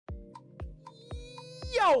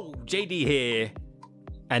Yo, JD here,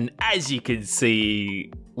 and as you can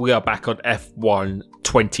see, we are back on F1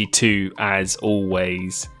 22 as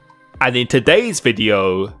always. And in today's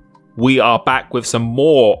video, we are back with some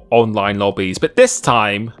more online lobbies, but this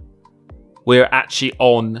time we're actually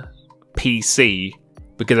on PC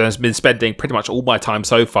because I've been spending pretty much all my time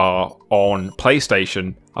so far on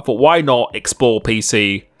PlayStation. I thought, why not explore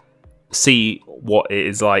PC, see what it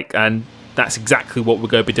is like, and that's exactly what we're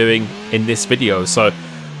going to be doing in this video. So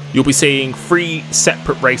you'll be seeing 3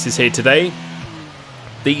 separate races here today.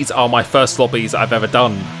 These are my first lobbies I've ever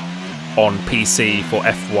done on PC for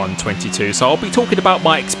F1 22. So I'll be talking about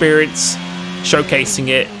my experience, showcasing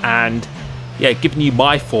it, and yeah, giving you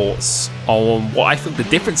my thoughts on what I think the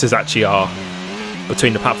differences actually are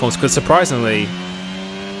between the platforms, because surprisingly,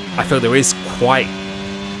 I feel there is quite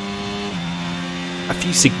a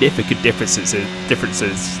few significant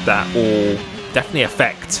differences that will definitely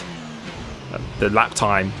affect the lap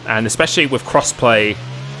time, and especially with crossplay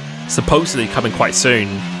supposedly coming quite soon.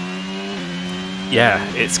 Yeah,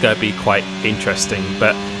 it's going to be quite interesting.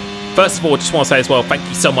 But first of all, I just want to say as well, thank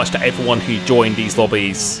you so much to everyone who joined these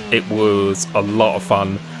lobbies. It was a lot of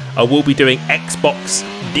fun. I will be doing Xbox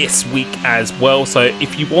this week as well, so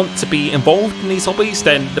if you want to be involved in these lobbies,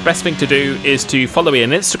 then the best thing to do is to follow me on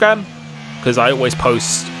Instagram, because I always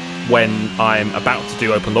post when I'm about to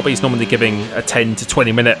do open lobbies, normally giving a 10 to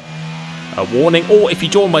 20 minute warning. Or if you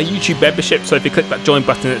join my YouTube membership, so if you click that join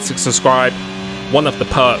button and subscribe, one of the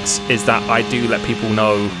perks is that I do let people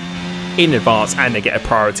know in advance and they get a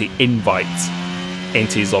priority invite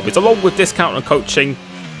into these lobbies, along with discount on coaching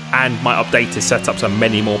and my updated setups and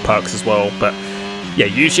many more perks as well. But yeah,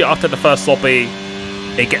 usually after the first lobby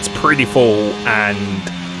it gets pretty full and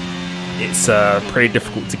it's pretty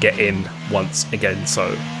difficult to get in once again,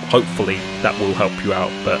 so hopefully that will help you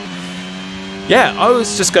out. But yeah, I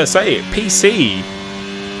was just going to say, PC,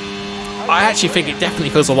 I actually think it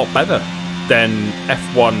definitely feels a lot better than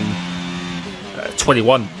F1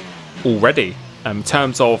 21 already. In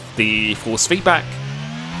terms of the force feedback,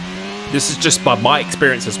 this is just by my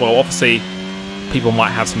experience as well. Obviously, people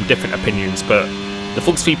might have some different opinions, but the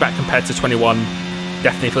force feedback compared to 21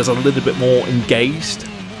 definitely feels a little bit more engaged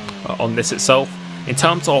on this itself. In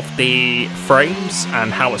terms of the frames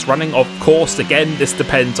and how it's running, of course, again, this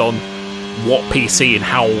depends on what PC and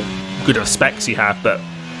how good of specs you have, but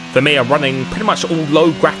for me, I'm running pretty much all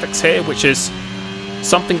low graphics here, which is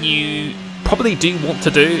something you probably do want to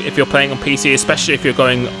do if you're playing on PC, especially if you're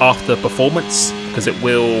going after performance, because it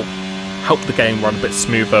will help the game run a bit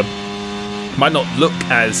smoother. It might not look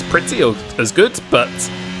as pretty or as good, but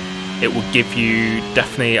it will give you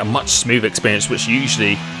definitely a much smoother experience, which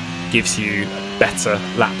usually gives you better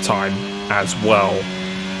lap time as well.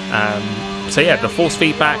 So yeah, the force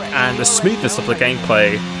feedback and the smoothness of the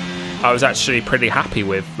gameplay, I was actually pretty happy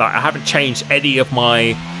with. Like, I haven't changed any of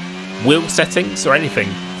my wheel settings or anything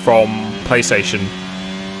from PlayStation,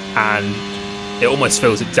 and it almost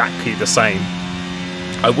feels exactly the same.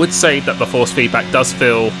 I would say that the force feedback does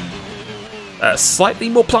feel slightly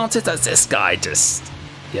more planted, as this guy just,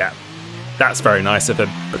 yeah, that's very nice of him.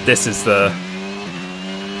 But this is the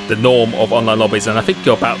norm of online lobbies, and I think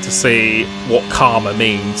you're about to see what karma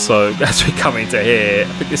means. So as we come into here,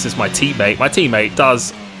 I think this is my teammate. My teammate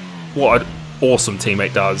does what an awesome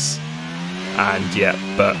teammate does, and yeah,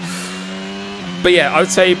 but yeah, I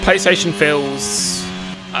would say PlayStation feels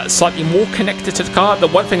slightly more connected to the car. The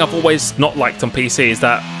one thing I've always not liked on PC is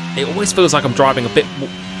that it always feels like I'm driving a bit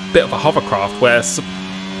of a hovercraft, whereas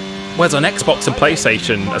on Xbox and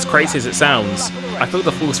PlayStation, as crazy as it sounds, I feel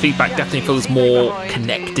the force feedback definitely feels more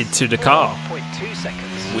connected to the car,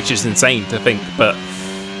 which is insane to think. But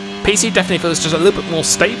PC definitely feels just a little bit more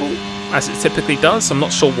stable, as it typically does. I'm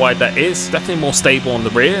not sure why that is. Definitely more stable on the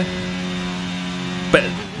rear, but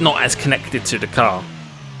not as connected to the car.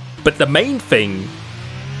 But the main thing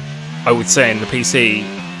I would say in the PC,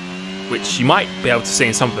 which you might be able to see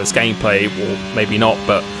in some of this gameplay, or maybe not,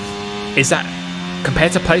 but is that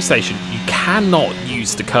compared to PlayStation, you cannot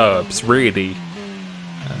use the curbs really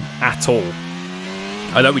at all.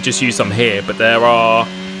 I know we just use them here, but there are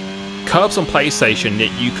curbs on PlayStation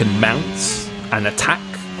that you can mount and attack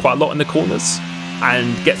quite a lot in the corners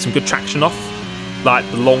and get some good traction off, like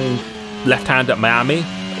the long left hand at Miami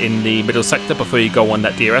in the middle sector before you go on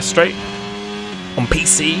that DRS straight. On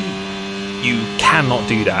PC, you cannot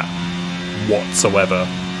do that whatsoever.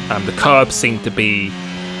 The curbs seem to be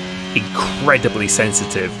incredibly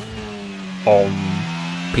sensitive on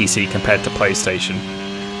PC compared to PlayStation.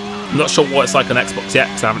 I'm not sure what it's like on Xbox yet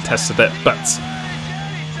because I haven't tested it, but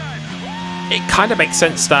it kind of makes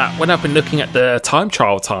sense that when I've been looking at the time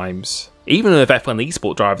trial times, even with F1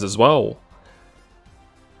 eSport drivers as well,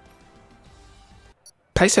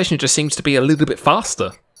 PlayStation just seems to be a little bit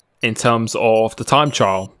faster in terms of the time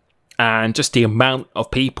trial and just the amount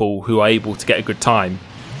of people who are able to get a good time.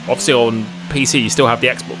 Obviously on PC you still have the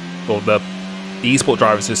export, or the esport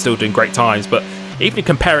drivers who are still doing great times, but even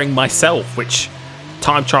comparing myself, which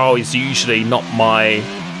time trial is usually not my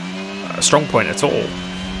strong point at all,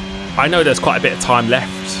 I know there's quite a bit of time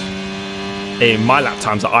left in my lap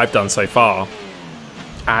times that I've done so far,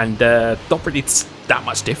 and not really that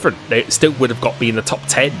much different. They still would have got me in the top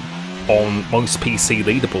 10 on most PC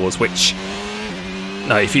leaderboards, which,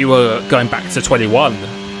 no, if you were going back to 21,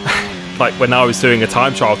 like when I was doing a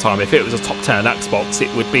time trial time, if it was a top 10 on Xbox,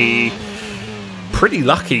 it would be pretty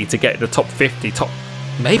lucky to get the top 50,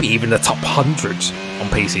 maybe even the top 100 on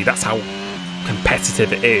PC. That's how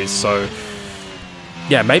competitive it is. So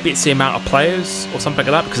yeah, maybe it's the amount of players or something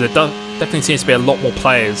like that, because there definitely seems to be a lot more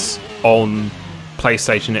players on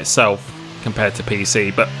PlayStation itself compared to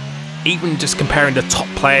PC. But even just comparing the top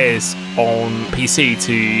players on PC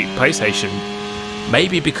to PlayStation,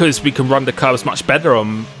 maybe because we can run the curves much better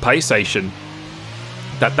on PlayStation,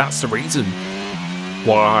 that's the reason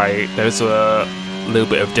why there's a little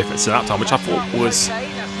bit of difference in that time, which I thought was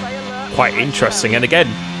quite interesting. And again,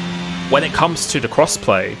 when it comes to the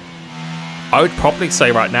crossplay, I would probably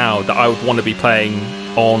say right now that I would want to be playing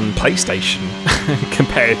on PlayStation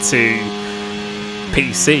compared to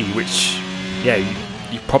PC, which, yeah,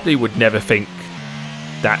 you probably would never think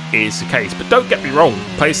that is the case. But don't get me wrong,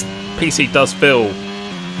 PC does feel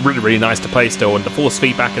really, really nice to play still, and the force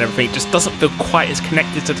feedback and everything just doesn't feel quite as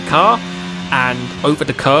connected to the car, and over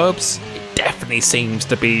the curbs it definitely seems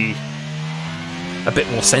to be a bit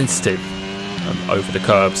more sensitive over the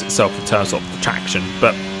curbs itself in terms of the traction.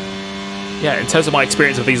 But yeah, in terms of my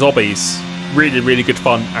experience of these obbies, really, really good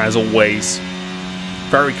fun as always.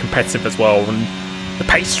 Very competitive as well, and the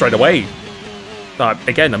pace straight away.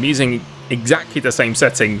 Again, I'm using exactly the same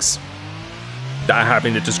settings that I have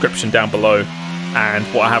in the description down below and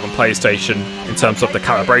what I have on PlayStation in terms of the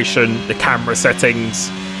calibration, the camera settings,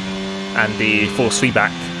 and the force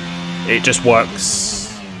feedback. It just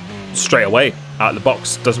works straight away out of the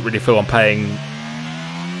box. Doesn't really feel I'm playing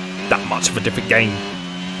that much of a different game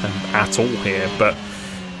at all here. But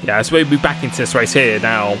yeah, as we move back into this race here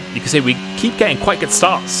now, you can see we keep getting quite good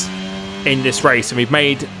starts in this race, and we've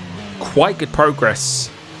made quite good progress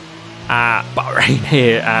at Bahrain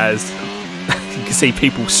here, as you can see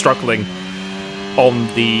people struggling on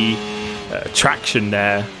the traction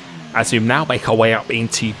there, as we now make our way up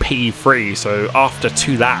into P3. So after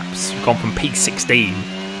 2 laps, we've gone from P16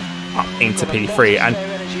 up into P3, and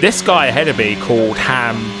this guy ahead of me called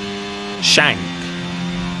Ham Shank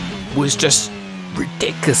was just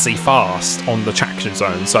ridiculously fast on the traction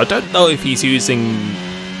zone. So I don't know if he's using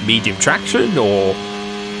medium traction or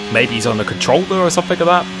maybe he's on a controller or something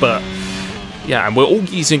like that, but yeah, and we're all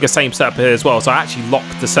using the same setup here as well. So I actually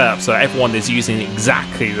locked the setup so everyone is using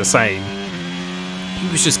exactly the same.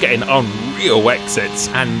 He was just getting unreal exits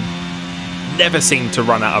and never seemed to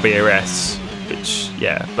run out of ERS, which,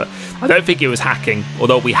 yeah, but I don't think it was hacking,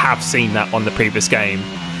 although we have seen that on the previous game.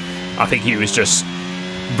 I think he was just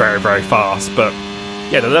very, very fast. But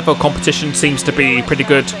yeah, the level of competition seems to be pretty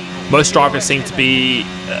good. Most drivers seem to be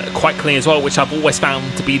quite clean as well, which I've always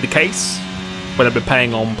found to be the case when I've been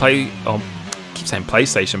playing on I keep saying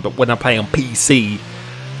PlayStation, but when I'm playing on PC,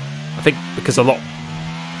 I think because a lot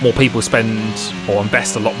more people spend or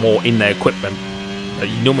invest a lot more in their equipment,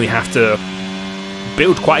 you normally have to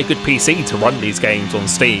build quite a good PC to run these games on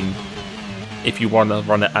Steam if you want to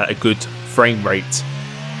run it at a good frame rate.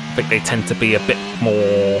 I think they tend to be a bit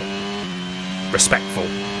more respectful,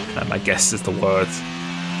 I guess is the word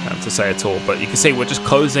to say it all. But you can see we're just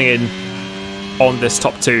closing in on this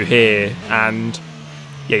top 2 here, and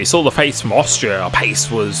yeah, you saw the pace from Austria. Our pace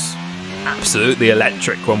was absolutely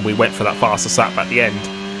electric when we went for that fastest lap at the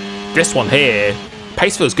end. This one here,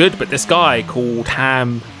 pace feels good, but this guy called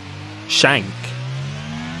Ham Shank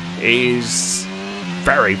is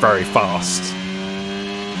very, very fast.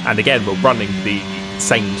 And again, we're running the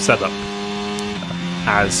same setup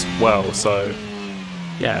as well. So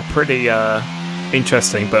yeah, pretty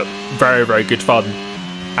interesting, but very, very good fun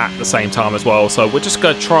at the same time as well. So we're just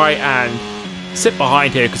going to try and sit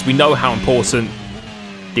behind here because we know how important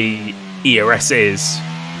the ERS is.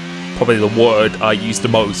 Probably the word I use the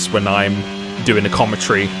most when I'm doing a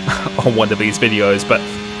commentary on one of these videos, but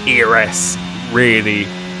ERS really,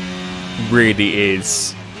 really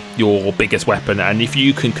is your biggest weapon, and if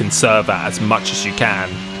you can conserve that as much as you can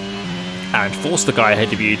and force the guy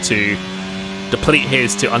ahead of you to deplete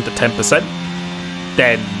his to under 10%,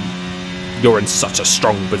 then you're in such a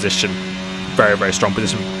strong position very, very strong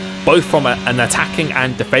position, both from an attacking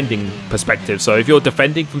and defending perspective. So if you're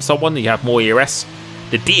defending from someone and you have more ERS,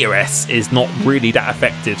 the DRS is not really that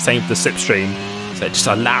effective. Same for the slipstream, so it just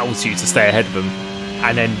allows you to stay ahead of them.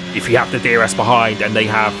 And then if you have the DRS behind and they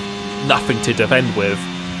have nothing to defend with,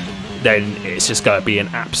 then it's just going to be an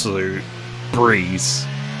absolute breeze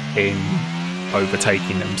in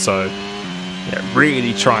overtaking them. So yeah,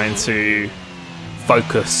 really trying to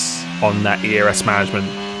focus on that ERS management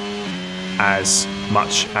as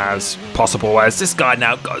much as possible, as this guy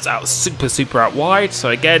now goes out super out wide. So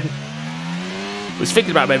again, was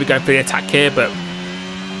thinking about maybe going for the attack here, but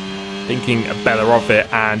thinking better of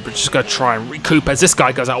it, and we're just going to try and recoup as this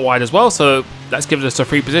guy goes out wide as well. So that's given us a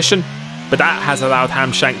free position, but that has allowed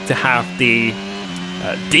Hamshank to have the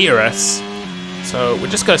DRS. So we're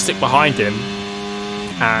just going to stick behind him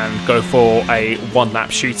and go for a one-lap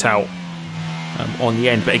shootout on the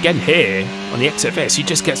end. But again here, on the xSmithyx, he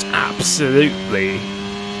just gets absolutely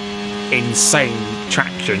insane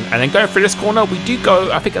traction. And then going through this corner, we do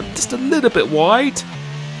go, I think, just a little bit wide,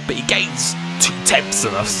 but he gains 2/10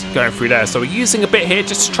 of us going through there. So we're using a bit here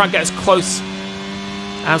just to try and get as close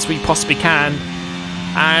as we possibly can.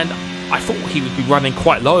 And I thought he would be running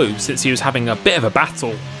quite low since he was having a bit of a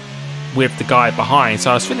battle with the guy behind.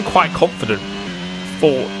 So I was feeling quite confident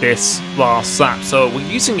for this last lap. So we're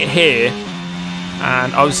using it here,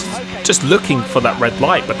 and I was just looking for that red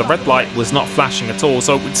light, but the red light was not flashing at all.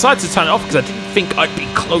 So we decided to turn it off because I didn't think I'd be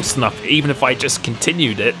close enough, even if I just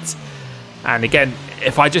continued it. And again,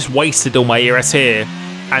 if I just wasted all my ERS here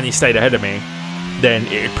and he stayed ahead of me, then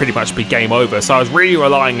it would pretty much be game over. So I was really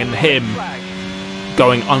relying on him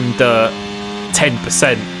going under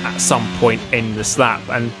 10% at some point in this lap.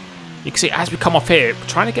 And you can see as we come off here, we're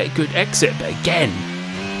trying to get a good exit, but again,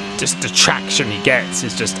 just the traction he gets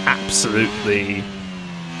is just absolutely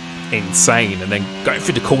insane. And then going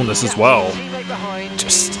through the corners as well,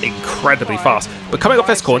 just incredibly fast. But coming off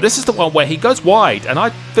this corner, this is the one where he goes wide, and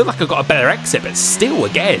I feel like I've got a better exit, but still,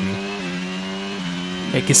 again,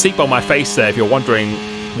 you can see by my face there, if you're wondering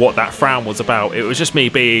what that frown was about, it was just me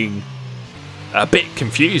being a bit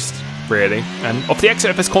confused, really. And off the exit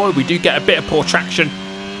of this corner, we do get a bit of poor traction,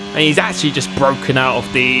 and he's actually just broken out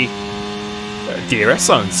of the DRS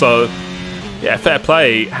zone. So yeah, fair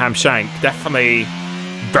play, Hamshank. Definitely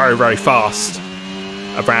very fast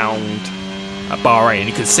around Bahrain.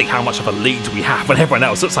 You can see how much of a lead we have, and everyone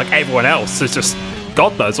else looks like everyone else is just,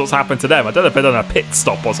 God knows what's happened to them. I don't know if they're on a pit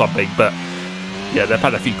stop or something, but yeah, they've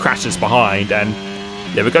had a few crashes behind. And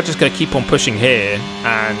yeah, we're just going to keep on pushing here,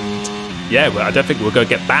 and yeah, I don't think we're going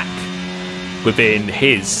to get back within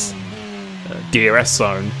his DRS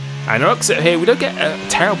zone. And our exit here, we don't get a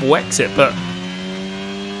terrible exit, but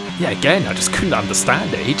yeah, again, I just couldn't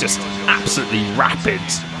understand it. He just absolutely rapid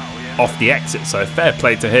off the exit, so fair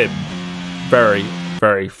play to him.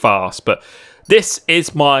 Very fast. But this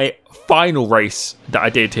is my final race that I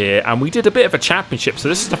did here, and we did a bit of a championship. So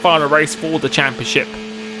this is the final race for the championship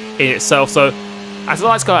in itself. So as the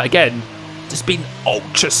lights go out again, just been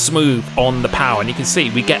ultra smooth on the power, and you can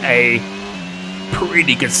see we get a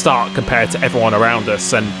pretty good start compared to everyone around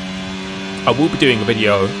us. And I will be doing a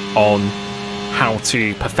video on how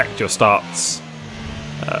to perfect your starts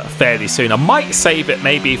fairly soon. I might save it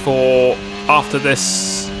maybe for after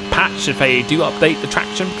this patch if they do update the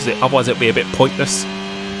traction, because otherwise it'll be a bit pointless.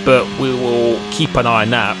 But we will keep an eye on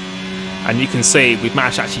that. And you can see we've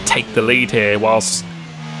managed to actually take the lead here whilst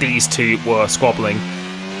these two were squabbling.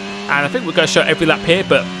 And I think we're going to show every lap here,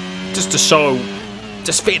 but just to show,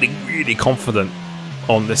 just feeling really confident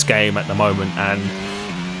on this game at the moment. And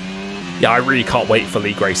yeah, I really can't wait for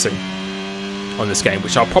league racing on this game,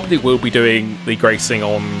 which I probably will be doing league racing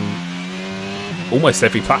on almost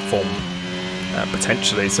every platform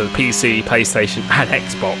potentially. So PC, PlayStation and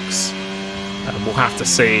Xbox. We'll have to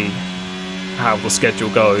see how the schedule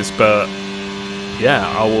goes, but yeah,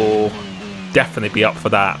 I will definitely be up for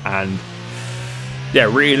that. And yeah,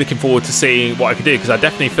 really looking forward to seeing what I can do, because I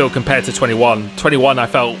definitely feel compared to 21 I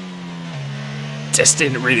felt just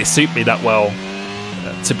didn't really suit me that well,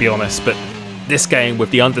 to be honest. But this game,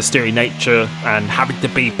 with the understeering nature and having to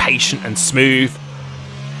be patient and smooth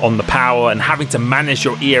on the power and having to manage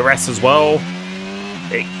your ERS as well,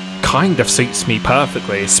 it kind of suits me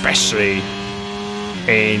perfectly, especially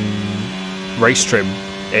in race trim.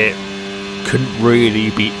 It couldn't really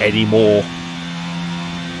be any more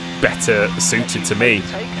better suited to me.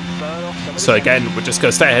 So again, we're just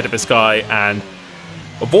going to stay ahead of this guy and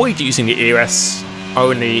avoid using the ERS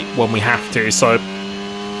only when we have to. So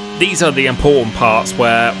these are the important parts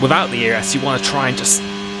where without the ERS you want to try and just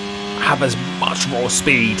have as much raw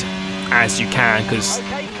speed as you can, because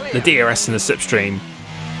the DRS and the slipstream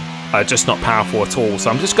are just not powerful at all. So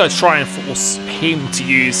I'm just going to try and force him to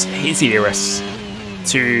use his ERS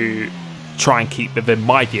to try and keep within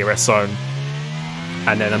my DRS zone,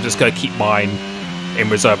 and then I'm just going to keep mine in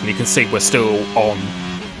reserve. And you can see we're still on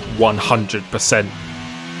 100%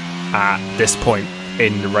 at this point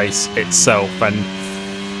in the race itself. And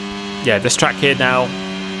yeah, this track here now,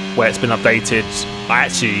 where it's been updated, I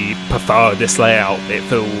actually prefer this layout. It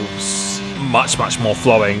feels much more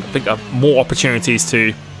flowing. I think more opportunities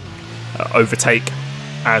to overtake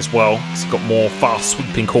as well. It's got more fast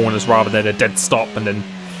sweeping corners rather than a dead stop, and then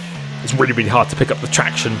it's really hard to pick up the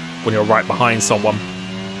traction when you're right behind someone.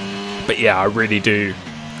 But yeah, I really do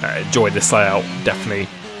enjoy this layout, definitely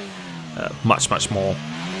much more.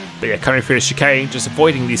 But yeah, coming through the chicane, just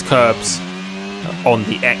avoiding these curbs on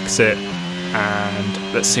the exit. And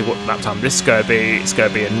let's see what lap time this is going to be. It's going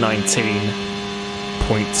to be a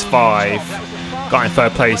 19.5. Guy in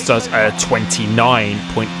third place does a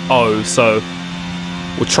 29.0. So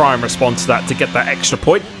we'll try and respond to that to get that extra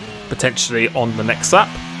point potentially on the next lap.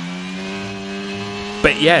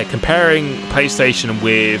 But yeah, comparing PlayStation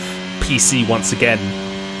with PC once again,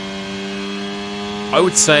 I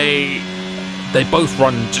would say they both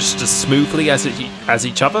run just as smoothly as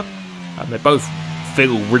each other. They both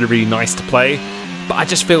feel really nice to play, but I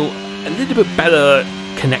just feel a little bit better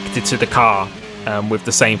connected to the car with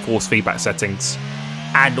the same force feedback settings.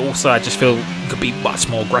 And also I just feel you could be much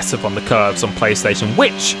more aggressive on the curves on PlayStation,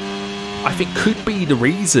 which I think could be the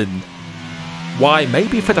reason why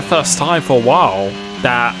maybe for the first time for a while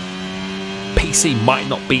that PC might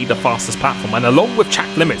not be the fastest platform. And along with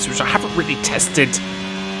track limits, which I haven't really tested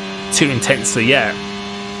too intensely yet,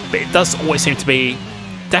 but it does always seem to be,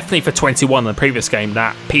 definitely for 21 in the previous game,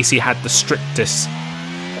 that PC had the strictest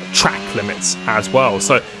track limits as well.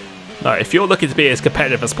 So if you're looking to be as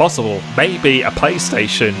competitive as possible, maybe a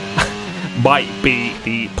PlayStation might be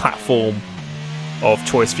the platform of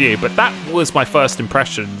choice for you. But that was my first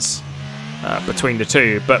impressions between the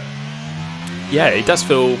two. But yeah, it does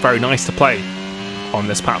feel very nice to play on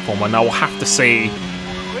this platform, and I will have to see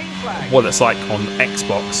what it's like on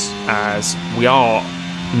Xbox, as we are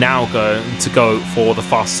now going to go for the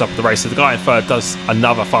fastest lap of the race. So the guy in third does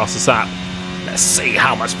another fastest lap. Let's see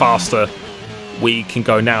how much faster we can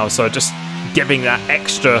go now. So just giving that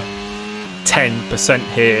extra 10%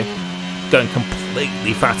 here, going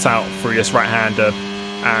completely flat out through this right-hander.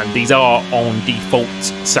 And these are on default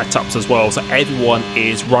setups as well, so everyone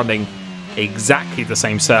is running exactly the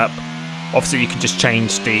same setup. Obviously you can just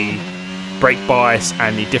change the brake bias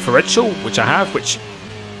and the differential, which I have, which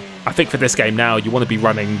I think for this game now you want to be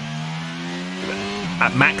running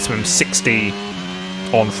at maximum 60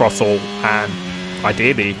 on throttle and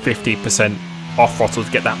ideally 50% off throttle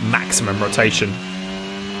to get that maximum rotation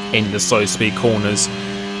in the slow speed corners,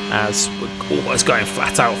 as we're almost going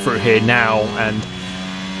flat out through here now. And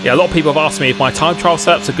yeah, a lot of people have asked me if my time trial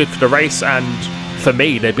setups are good for the race, and for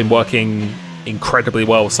me they've been working incredibly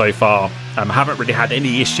well so far. I haven't really had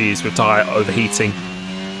any issues with tyre overheating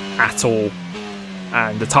at all,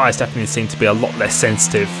 and the tyres definitely seem to be a lot less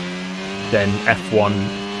sensitive than F1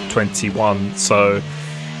 21. So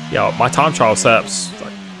yeah, my time trial setups,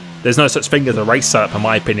 like, there's no such thing as a race setup in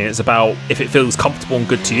my opinion. It's about if it feels comfortable and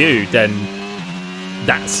good to you, then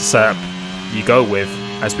that's the setup you go with.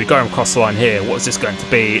 As we go across the line here, what is this going to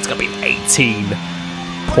be? It's going to be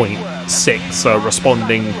 18.6, so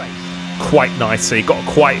responding quite nicely. Got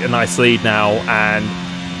quite a nice lead now, and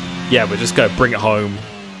yeah, we're just going to bring it home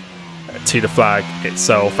to the flag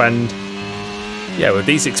itself. And yeah, with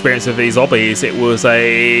these experiences of these obbies, it was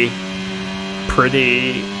a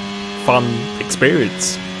pretty fun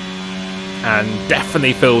experience, and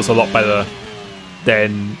definitely feels a lot better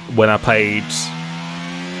than when I played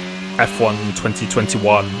F1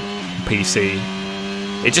 2021 PC.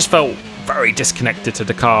 It just felt very disconnected to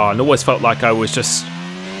the car, and always felt like I was just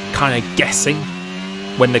kind of guessing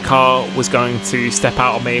when the car was going to step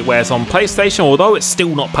out on me. Whereas on PlayStation, although it's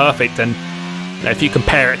still not perfect, and you know, if you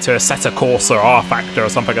compare it to a Assetto Corsa or R-Factor or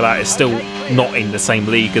something like that, it's still not in the same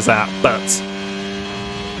league as that. But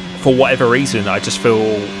for whatever reason, I just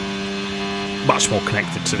feel much more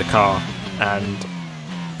connected to the car, and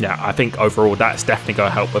yeah, I think overall that's definitely going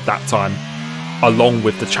to help with that time, along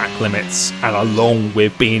with the track limits and along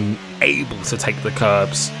with being able to take the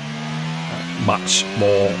curbs much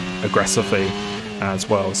more aggressively as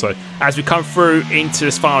well. So as we come through into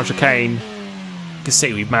this final chicane, you can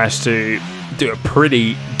see we've managed to do a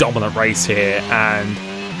pretty dominant race here, and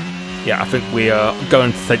yeah, I think we are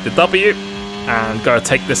going to take the W and go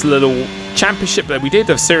take this little championship that we did,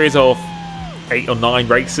 a series of 8 or 9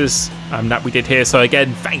 races that we did here. So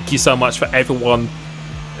again, thank you so much for everyone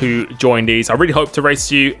who join these. I really hope to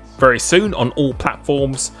race you very soon on all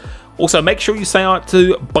platforms. Also, make sure you sign up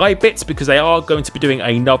to Bybits because they are going to be doing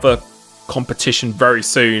another competition very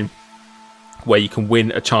soon where you can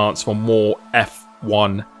win a chance for more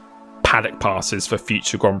F1 paddock passes for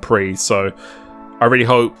future Grand Prix. So I really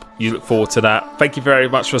hope you look forward to that. Thank you very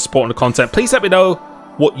much for supporting the content. Please let me know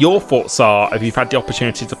what your thoughts are if you've had the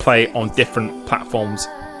opportunity to play on different platforms.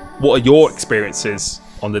 What are your experiences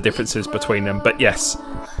on the differences between them? But yes,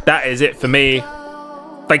 that is it for me.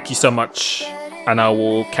 Thank you so much, and I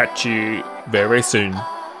will catch you very soon.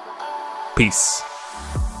 Peace.